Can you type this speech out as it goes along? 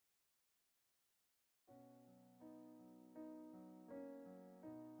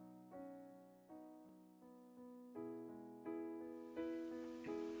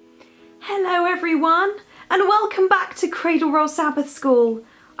Hello everyone, and welcome back to Cradle Sabbath School.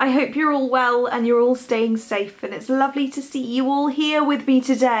 I hope you're all well and you're all staying safe, and it's lovely to see you all here with me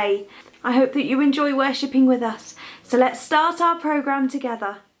today. I hope that you enjoy worshipping with us. So let's start our programme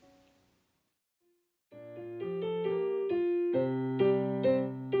together.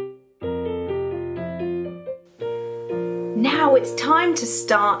 Now it's time to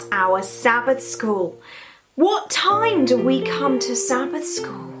start our Sabbath school. What time do we come to Sabbath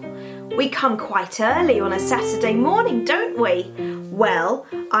school? We come quite early on a Saturday morning, don't we? Well,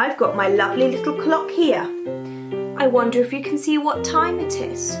 I've got my lovely little clock here. I wonder if you can see what time it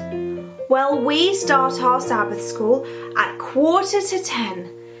is. Well, we start our Sabbath school at 9:45,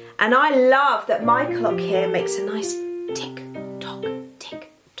 and I love that my clock here makes a nice tick-tock,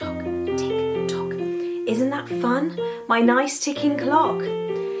 tick-tock, tick-tock. Isn't that fun? My nice ticking clock.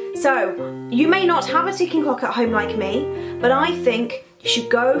 So, you may not have a ticking clock at home like me, but I think you should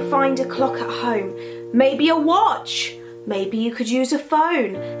go find a clock at home. Maybe a watch. Maybe you could use a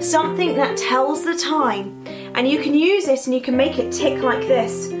phone. Something that tells the time. And you can use it and you can make it tick like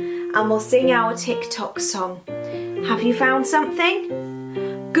this. And we'll sing our tick-tock song. Have you found something?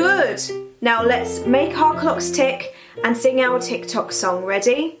 Good. Now let's make our clocks tick and sing our tick-tock song.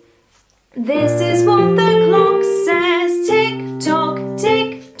 Ready? This is what the clock says. Tick-tock,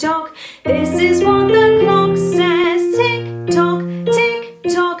 tick-tock. This is what the clock says. Tick-tock,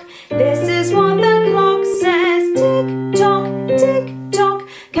 tick-tock. This is what the clock says. Tick-tock, tick-tock.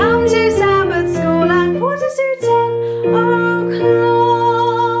 Come to Sabbath school at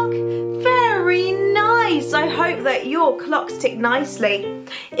 9:45. Very nice. I hope that your clocks tick nicely.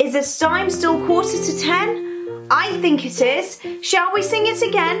 Is the time still 9:45? I think it is. Shall we sing it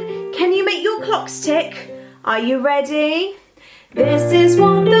again? Can you make your clocks tick? Are you ready? This is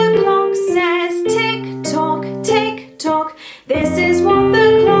what the clock says. Tick-tock, tick-tock. This is what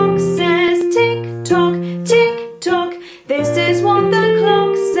the clock says. Tick-tock, tick-tock. This is what the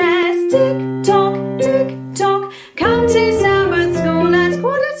clock says. Tick-tock, tick-tock. Come to Sabbath school at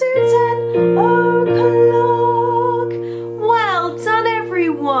 9:45. Well done,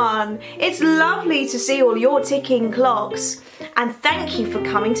 everyone. It's lovely to see all your ticking clocks. And thank you for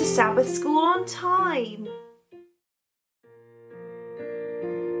coming to Sabbath school on time.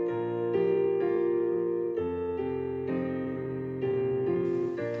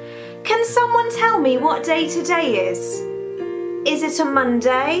 Can someone tell me what day today is? Is it a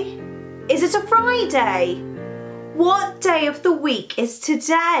Monday? Is it a Friday? What day of the week is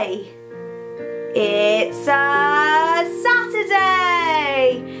today? It's a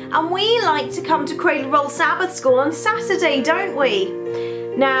Saturday! And we like to come to Cradle Sabbath School on Saturday, don't we?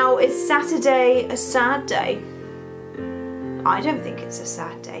 Now, is Saturday a sad day? I don't think it's a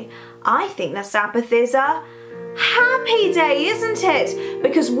sad day. I think the Sabbath is a happy day, isn't it?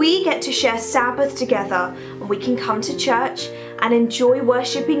 Because we get to share Sabbath together and we can come to church and enjoy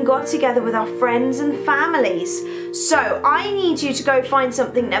worshipping God together with our friends and families. So I need you to go find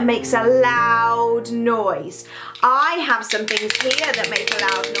something that makes a loud noise. I have some things here that make a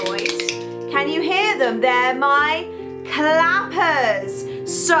loud noise. Can you hear them? They're my clappers.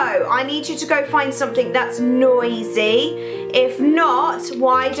 So I need you to go find something that's noisy. If not,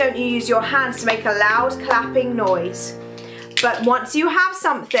 why don't you use your hands to make a loud clapping noise? But once you have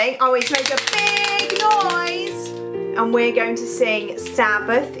something, I want you to make a big noise. And we're going to sing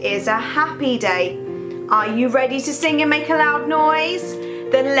Sabbath is a happy day. Are you ready to sing and make a loud noise?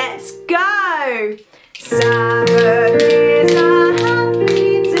 Then let's go. Sabbath is a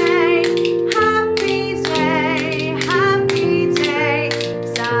happy day, happy day, happy day.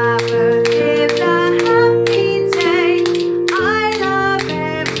 Sabbath is a happy day. I love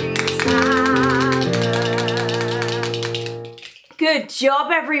every Sabbath. Good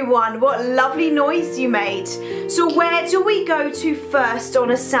job, everyone. What lovely noise you made. So where do we go to first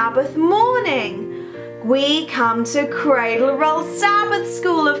on a Sabbath morning? We come to Cradle Sabbath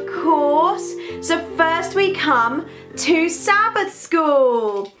School, of course. So first we come to Sabbath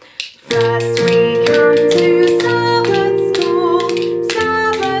School. First we come to Sabbath School,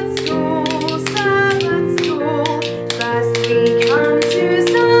 Sabbath School, Sabbath School. First we come to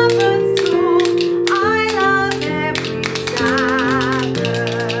Sabbath School. I love every Sabbath.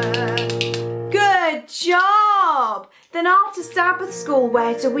 Good job. Then after Sabbath School,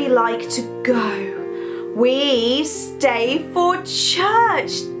 where do we like to go? We stay for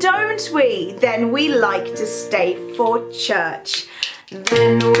church, don't we? Then we like to stay for church.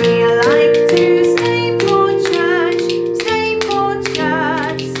 Then we like to stay for church, stay for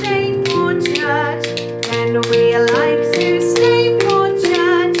church, stay for church. Then we like to stay for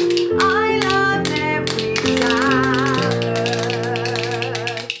church. I love every Sabbath.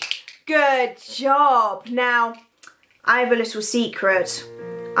 Good. have a little secret.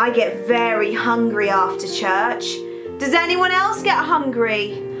 I get very hungry after church. Does anyone else get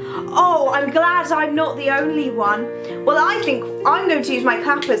hungry? Oh, I'm glad I'm not the only one. Well, I think I'm going to use my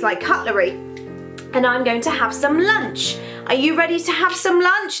clappers like cutlery, and I'm going to have some lunch. Are you ready to have some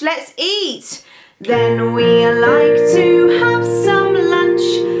lunch? Let's eat. Then we like to have some lunch,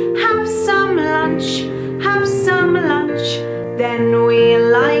 have some lunch, have some lunch. Then we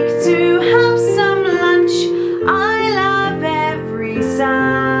like to have some lunch. I love every Sabbath.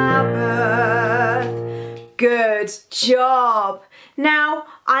 Good job. Now,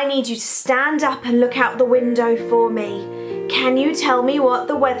 I need you to stand up and look out the window for me. Can you tell me what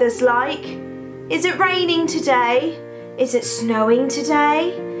the weather's like? Is it raining today? Is it snowing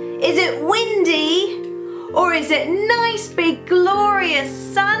today? Is it windy? Or is it nice big glorious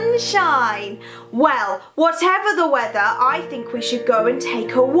sunshine? Well, whatever the weather, I think we should go and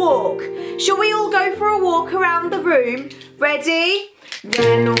take a walk. Shall we all go for a walk around the room? Ready?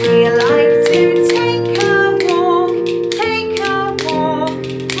 Then we like to take a walk, take a walk,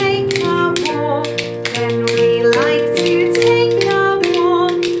 take a walk. Then we like to take a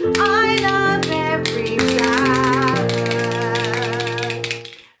walk. I love every Sabbath.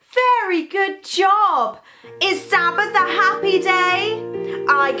 Very good job. Is Sabbath a happy day?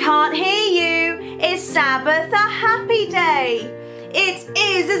 I can't hear you. Is Sabbath a happy day? It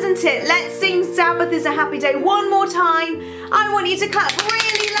is, isn't it? Let's sing Sabbath is a happy day one more time. I want you to clap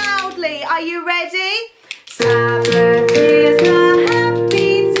really loudly. Are you ready? Sabbath is a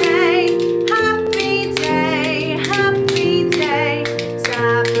happy day, happy day, happy day.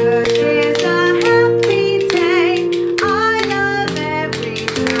 Sabbath is a happy day. I love every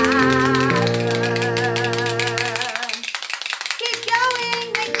Sabbath. Keep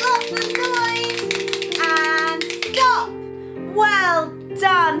going, make lots of noise, and stop. Well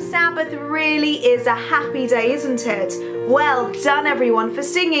done. Sabbath really is a happy day, isn't it? Well done, everyone, for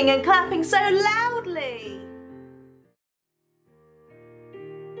singing and clapping so loudly.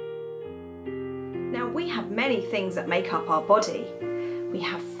 Now, we have many things that make up our body. We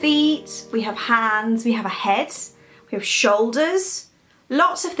have feet, we have hands, we have a head, we have shoulders,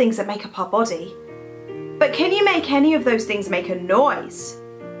 lots of things that make up our body. But can you make any of those things make a noise?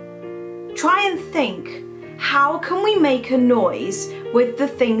 Try and think. How can we make a noise with the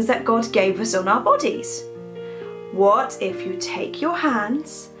things that God gave us on our bodies? What if you take your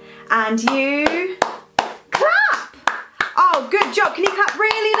hands and you clap? Oh, good job. Can you clap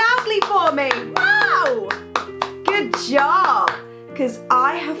really loudly for me? Wow! Good job. Because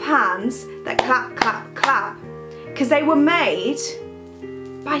I have hands that clap, clap, clap. Because they were made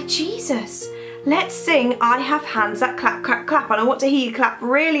by Jesus. Let's sing I have hands that clap, clap, clap. And I want to hear you clap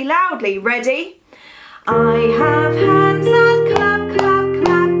really loudly. Ready? I have hands that clap, clap,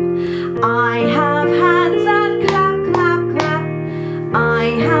 clap. I have hands that clap, clap, clap. I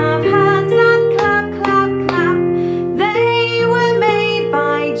have hands that clap, clap, clap. They were made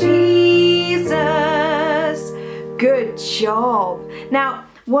by Jesus. Good job. Now,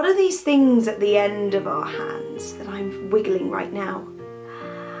 what are these things at the end of our hands that I'm wiggling right now?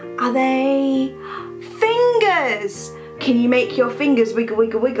 Are they fingers? Can you make your fingers wiggle,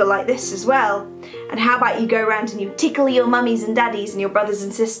 wiggle, wiggle like this as well? And how about you go around and you tickle your mummies and daddies and your brothers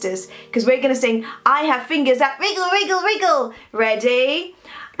and sisters? Because we're going to sing, I have fingers that wriggle, wriggle, wriggle. Ready?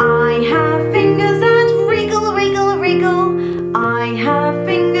 I have fingers that wriggle, wriggle, wriggle. I have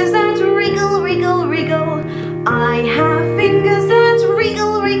fingers that wriggle, wriggle, wriggle. I have fingers that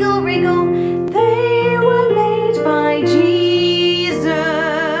wriggle, wriggle, wriggle. They were made by Jesus.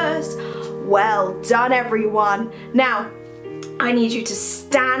 Well done, everyone. Now, I need you to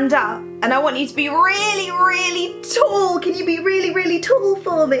stand up and I want you to be really, really tall. Can you be really, really tall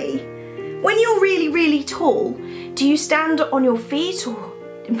for me? When you're really, really tall, do you stand on your feet or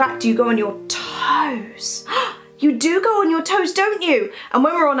in fact do you go on your toes? You do go on your toes, don't you? And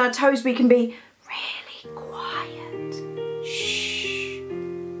when we're on our toes, we can be really quiet. Shh.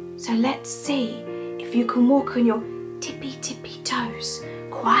 So let's see if you can walk on your tippy, tippy toes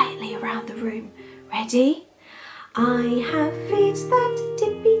quietly around the room. Ready? I have feet that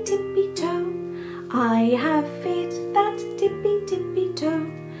tippy, tippy toe. I have feet that tippy, tippy toe.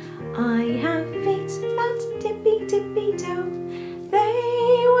 I have feet that tippy, tippy toe.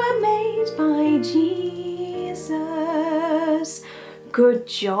 They were made by Jesus. Good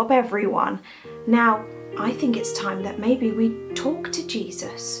job, everyone. Now, I think it's time that maybe we talk to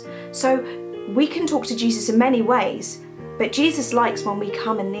Jesus. So we can talk to Jesus in many ways, but Jesus likes when we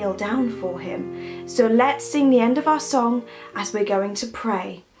come and kneel down for him. So let's sing the end of our song as we're going to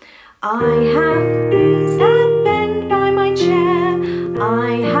pray. I have knees that bend by my chair.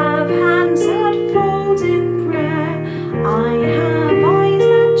 I have hands that fold in prayer.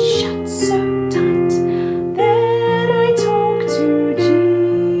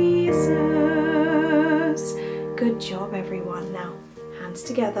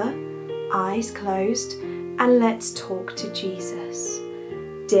 talk to Jesus.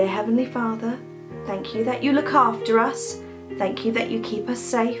 Dear Heavenly Father, thank you that you look after us. Thank you that you keep us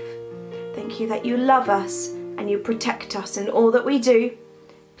safe. Thank you that you love us and you protect us in all that we do.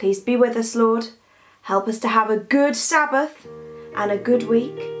 Please be with us, Lord. Help us to have a good Sabbath and a good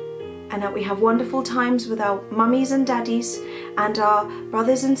week, and that we have wonderful times with our mummies and daddies and our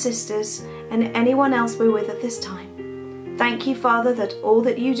brothers and sisters and anyone else we're with at this time. Thank you, Father, that all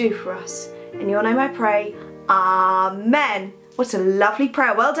that you do for us. In your name I pray. Amen. What a lovely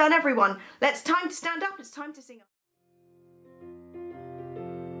prayer. Well done, everyone. It's time to stand up. It's time to sing.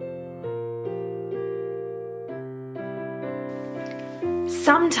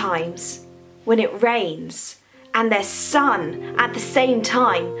 Sometimes when it rains and there's sun at the same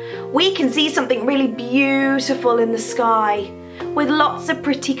time, we can see something really beautiful in the sky with lots of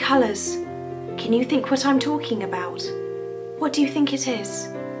pretty colours. Can you think what I'm talking about? What do you think it is?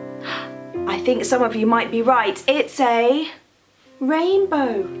 I think some of you might be right. It's a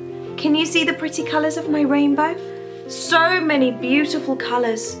rainbow. Can you see the pretty colours of my rainbow? So many beautiful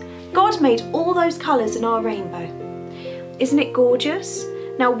colours. God made all those colours in our rainbow. Isn't it gorgeous?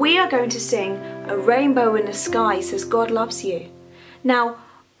 Now we are going to sing A Rainbow in the Sky Says God Loves You. Now,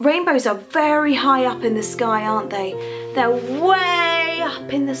 rainbows are very high up in the sky, aren't they? They're way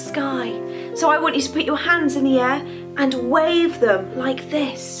up in the sky. So I want you to put your hands in the air and wave them like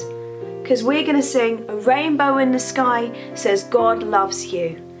this. Because we're going to sing A Rainbow in the Sky Says God Loves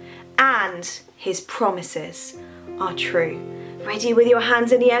You. And His promises are true. Ready with your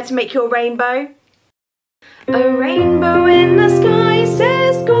hands in the air to make your rainbow? A rainbow in the sky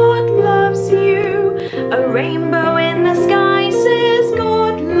says God loves you. A rainbow in the sky says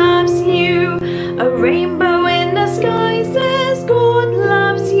God loves you. A rainbow in the sky says God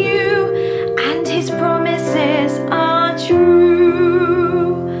loves you. And His promises are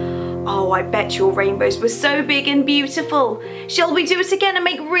true. Oh, I bet your rainbows were so big and beautiful. Shall we do it again and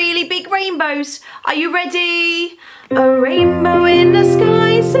make really big rainbows? Are you ready? A rainbow in the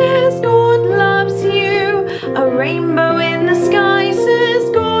sky says God loves you. A rainbow in the sky says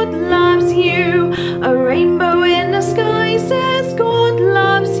God loves you. A rainbow in the sky says God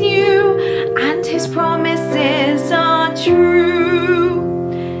loves you. And His promises are true.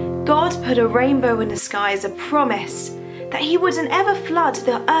 God put a rainbow in the sky as a promise that He wouldn't ever flood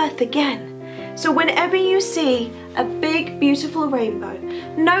the earth again. So whenever you see a big, beautiful rainbow,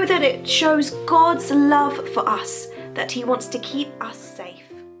 know that it shows God's love for us, that He wants to keep us safe.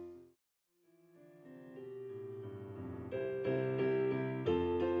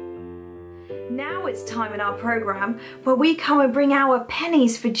 Now it's time in our programme where we come and bring our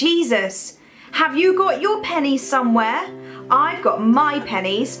pennies for Jesus. Have you got your pennies somewhere? I've got my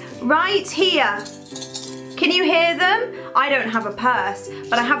pennies right here. Can you hear them? I don't have a purse,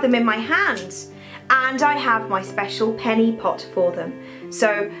 but I have them in my hand. And I have my special penny pot for them.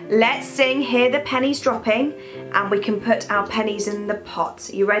 So let's sing Hear the Pennies Dropping, and we can put our pennies in the pot.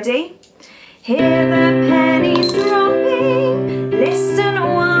 Are you ready? Hear the pennies dropping, listen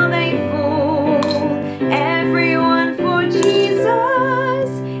while they fall. Everyone for Jesus,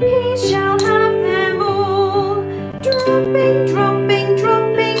 He shall have them all. Dropping, dropping,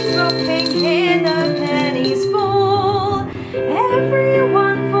 dropping, dropping, hear the pennies fall.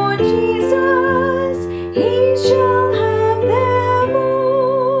 Everyone for Jesus, He shall have them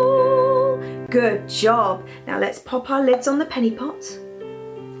all. Good job. Now let's pop our lids on the penny pot.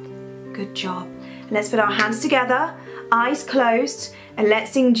 Good job. And let's put our hands together, eyes closed, and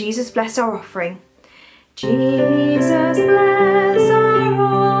let's sing Jesus Bless Our Offering. Jesus bless our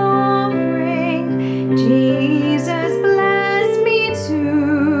offering. Jesus bless me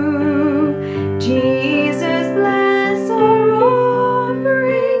too. Jesus bless our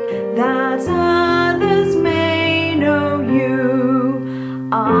offering, that others may know you.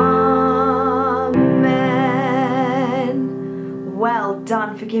 Amen. Well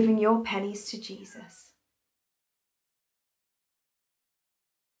done for giving your pennies to Jesus.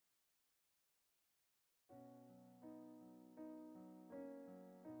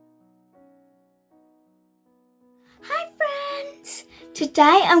 Hi friends!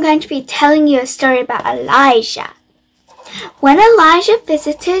 Today I'm going to be telling you a story about Elijah. When Elijah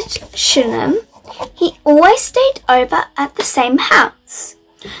visited Shunem, he always stayed over at the same house.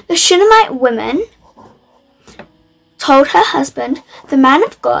 The Shunammite woman told her husband, the man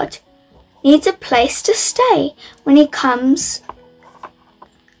of God needs a place to stay when he comes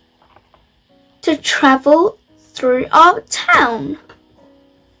to travel through our town.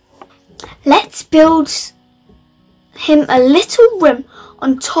 Let's build him a little room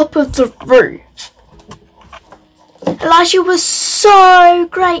on top of the roof. Elijah was so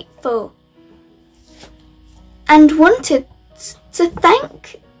grateful. and wanted to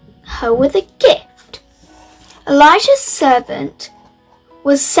thank her with a gift. Elijah's servant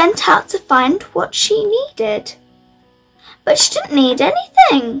was sent out to find what she needed, but she didn't need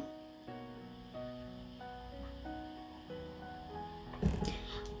anything.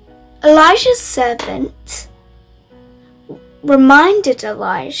 Elijah's servant reminded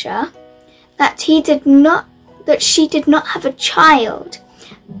Elijah that she did not have a child,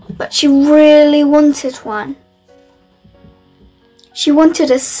 but she really wanted one. She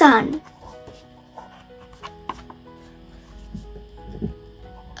wanted a son.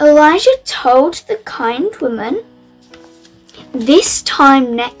 Elijah told the kind woman, "This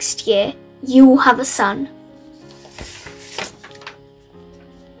time next year you will have a son."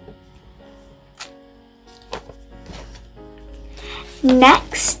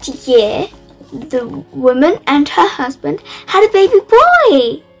 Next year, the woman and her husband had a baby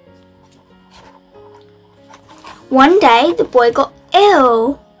boy. One day, the boy got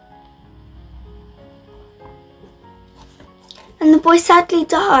ill, and the boy sadly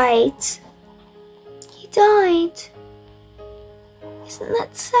died. He died. Isn't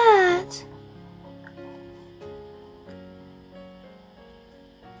that sad?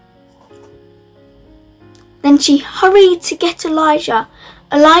 Then she hurried to get Elijah.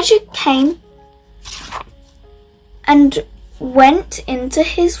 Elijah came and went into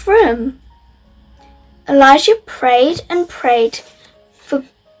his room. Elijah prayed and prayed, for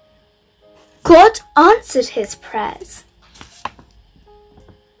God answered his prayers.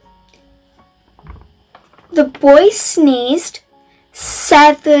 The boy sneezed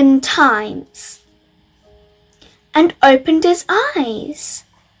 7 times and opened his eyes.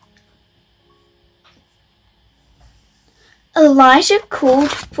 Elijah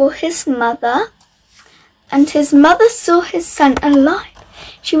called for his mother, and his mother saw his son alive.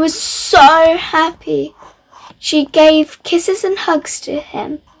 She was so happy. She gave kisses and hugs to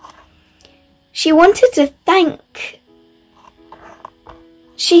him. She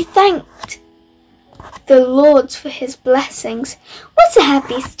thanked the Lord for his blessings. What a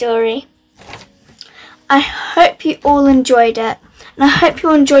happy story. I hope you all enjoyed it, and I hope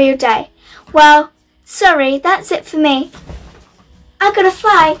you enjoy your day. Well, sorry, that's it for me. I gotta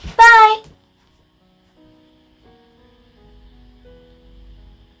fly. Bye.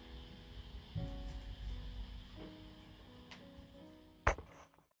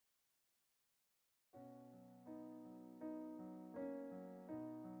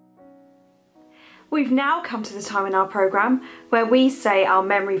 We've now come to the time in our programme where we say our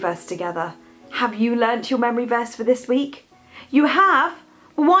memory verse together. Have you learnt your memory verse for this week? You have?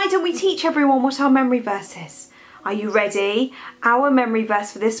 Well, why don't we teach everyone what our memory verse is? Are you ready? Our memory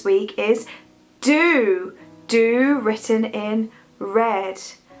verse for this week is do. Do written in red.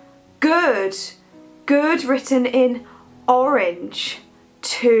 Good. Good written in orange.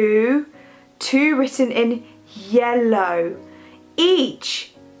 To written in yellow.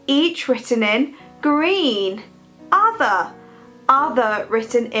 Each written in green. Other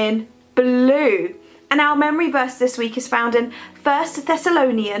written in blue. And our memory verse this week is found in 1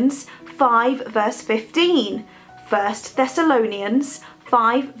 Thessalonians 5 verse 15. 1 Thessalonians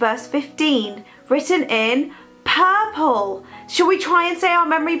 5 verse 15, written in purple. Shall we try and say our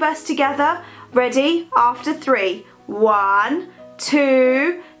memory verse together? Ready? After 3. 1,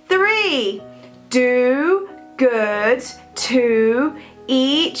 2, 3. Do good to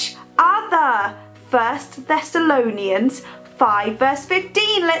each other. 1 Thessalonians 5 verse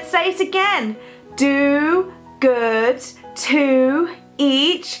 15. Let's say it again. Do good to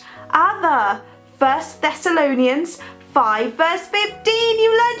each other. 1 Thessalonians 5 verse 15.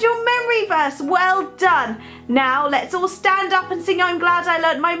 You learned your memory verse. Well done. Now let's all stand up and sing I'm glad I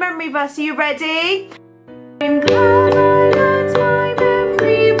learned my memory verse. Are you ready? I'm glad I learned my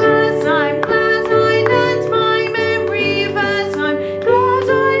memory verse. I'm glad I learned my memory verse. I'm glad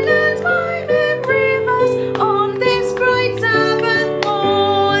I learned my memory verse on this bright Sabbath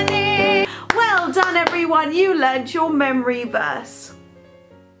morning. Well done everyone. You learned your memory verse.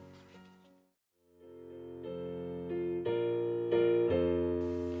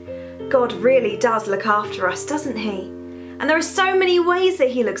 God really does look after us, doesn't he? And there are so many ways that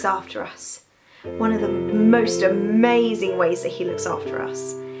he looks after us. One of the most amazing ways that he looks after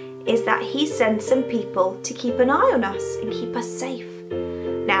us is that he sends some people to keep an eye on us and keep us safe.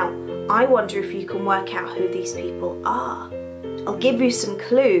 Now, I wonder if you can work out who these people are. I'll give you some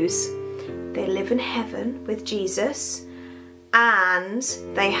clues. They live in heaven with Jesus and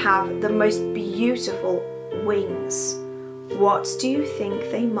they have the most beautiful wings. What do you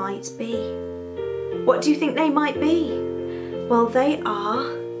think they might be? What do you think they might be? Well, they are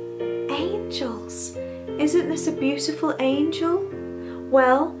angels. Isn't this a beautiful angel?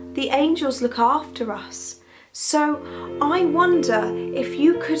 Well, the angels look after us. So I wonder if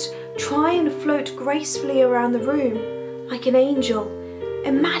you could try and float gracefully around the room like an angel.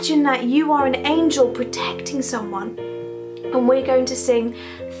 Imagine that you are an angel protecting someone. And we're going to sing,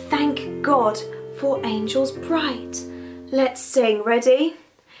 Thank God for Angels Bright. Let's sing, ready?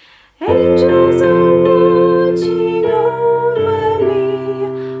 Angels are watching over me.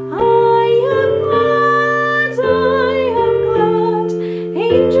 I am glad.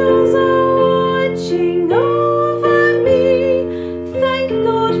 Angels are watching over me. Thank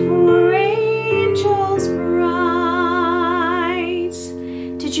God for Angels Bright.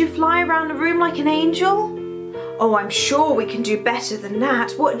 Did you fly around the room like an angel? Oh, I'm sure we can do better than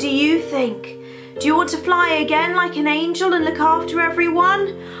that. What do you think? Do you want to fly again like an angel and look after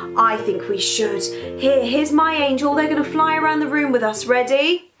everyone? I think we should. Here's my angel. They're going to fly around the room with us.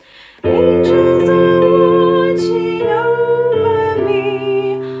 Ready? Angels are watching over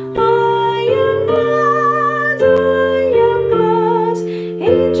me. I am glad.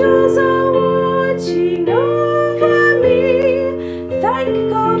 Angels are watching over me. Thank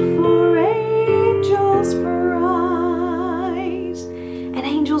God for Angels Bright. And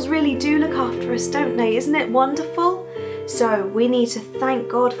angels really do look after us, don't they? Isn't it wonderful? So we need to thank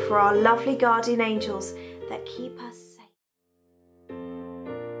God for our lovely guardian angels that keep us safe.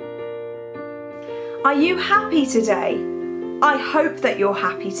 Are you happy today? I hope that you're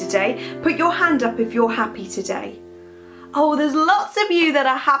happy today. Put your hand up if you're happy today. Oh, there's lots of you that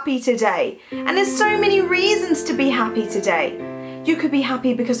are happy today. And there's so many reasons to be happy today. You could be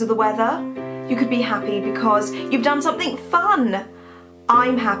happy because of the weather. You could be happy because you've done something fun.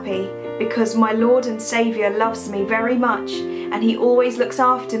 I'm happy because my Lord and Saviour loves me very much and He always looks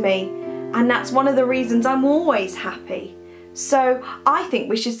after me, and that's one of the reasons I'm always happy. So I think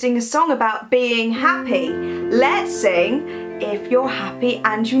we should sing a song about being happy. Let's sing If You're Happy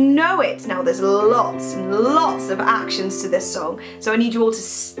and You Know It. Now there's lots and lots of actions to this song, so I need you all to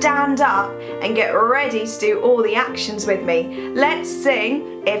stand up and get ready to do all the actions with me. Let's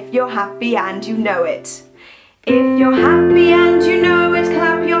sing If You're Happy and You Know It. If you're happy and you know it,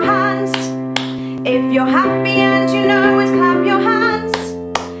 clap your hands. If you're happy and you know it, clap your hands.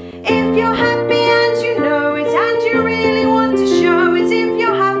 If you're happy and you know it and you really want to show it, if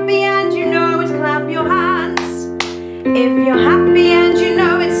you're happy and you know it, clap your hands. If you're happy and you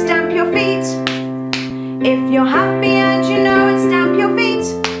know it, stamp your feet. If you're happy and you know it, stamp your feet.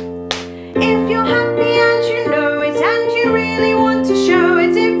 If you're happy and you know it and you really want to show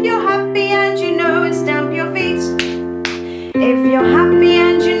it, if you're happy and you know it, stamp your feet. If you're happy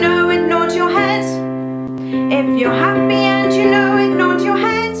and you know it, nod your head. If you're happy and you know it, nod your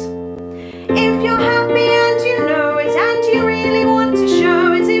head. If you're happy and you know it and you really want to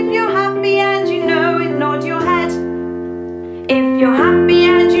show it, if you're happy and you know it, nod your head. If you're happy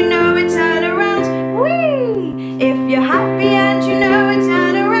and you know it, turn around. Whee! If you're happy and you know it,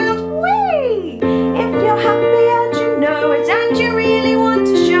 turn around. Whee! If you're happy and you know it and you really want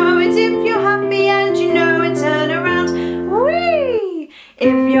to show it, if you're happy and you know it, turn around. Whee!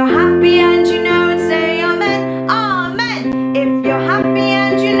 If you're happy and you know it, say amen. Amen. If you're happy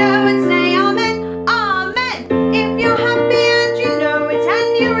and you know it, say amen. Amen. If you're happy and you know it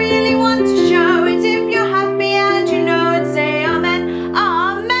and you really want to show it, if you're happy and you know it, say amen.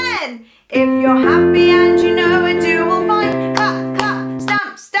 Amen. If you're happy and you know it, do all fine. Clap, clap,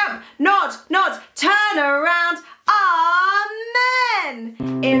 stamp, stamp, nod, nod, turn around. Amen.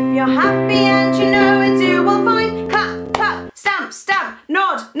 If you're happy and you know it, do all fine. Clap, clap, stamp, stamp,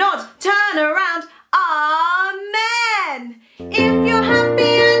 nod, nod, turn around. Amen. If you're happy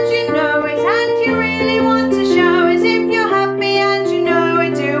and you know it and you really want to show it, if you're happy and you know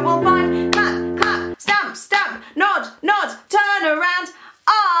it, do all fine. Clap, clap, stamp, stamp, nod, nod, turn around.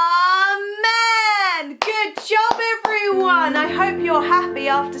 Amen. Good job, everyone. I hope you're happy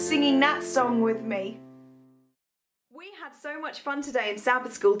after singing that song with me. We had so much fun today in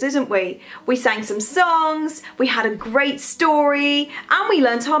Sabbath school, didn't we? We sang some songs, we had a great story, and we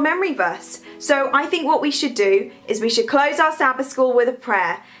learnt our memory verse. So I think what we should do is we should close our Sabbath school with a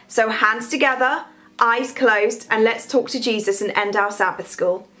prayer. So hands together, eyes closed, and let's talk to Jesus and end our Sabbath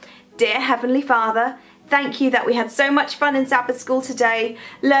school. Dear Heavenly Father, thank you that we had so much fun in Sabbath school today,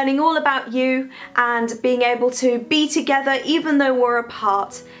 learning all about you and being able to be together even though we're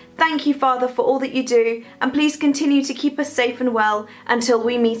apart. Thank you, Father, for all that you do, and please continue to keep us safe and well until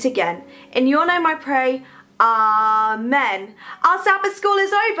we meet again. In your name I pray, Amen. Our Sabbath school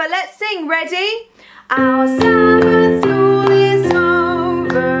is over. Let's sing. Ready? Our Sabbath school is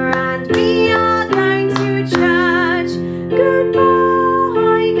over and we are going to church.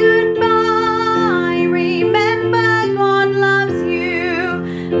 Goodbye, goodbye.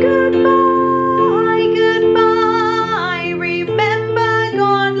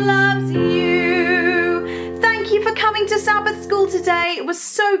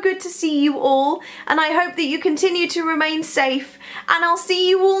 so good to see you all, and I hope that you continue to remain safe, and I'll see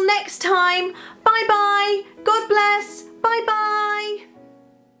you all next time. Bye bye. God bless. Bye bye.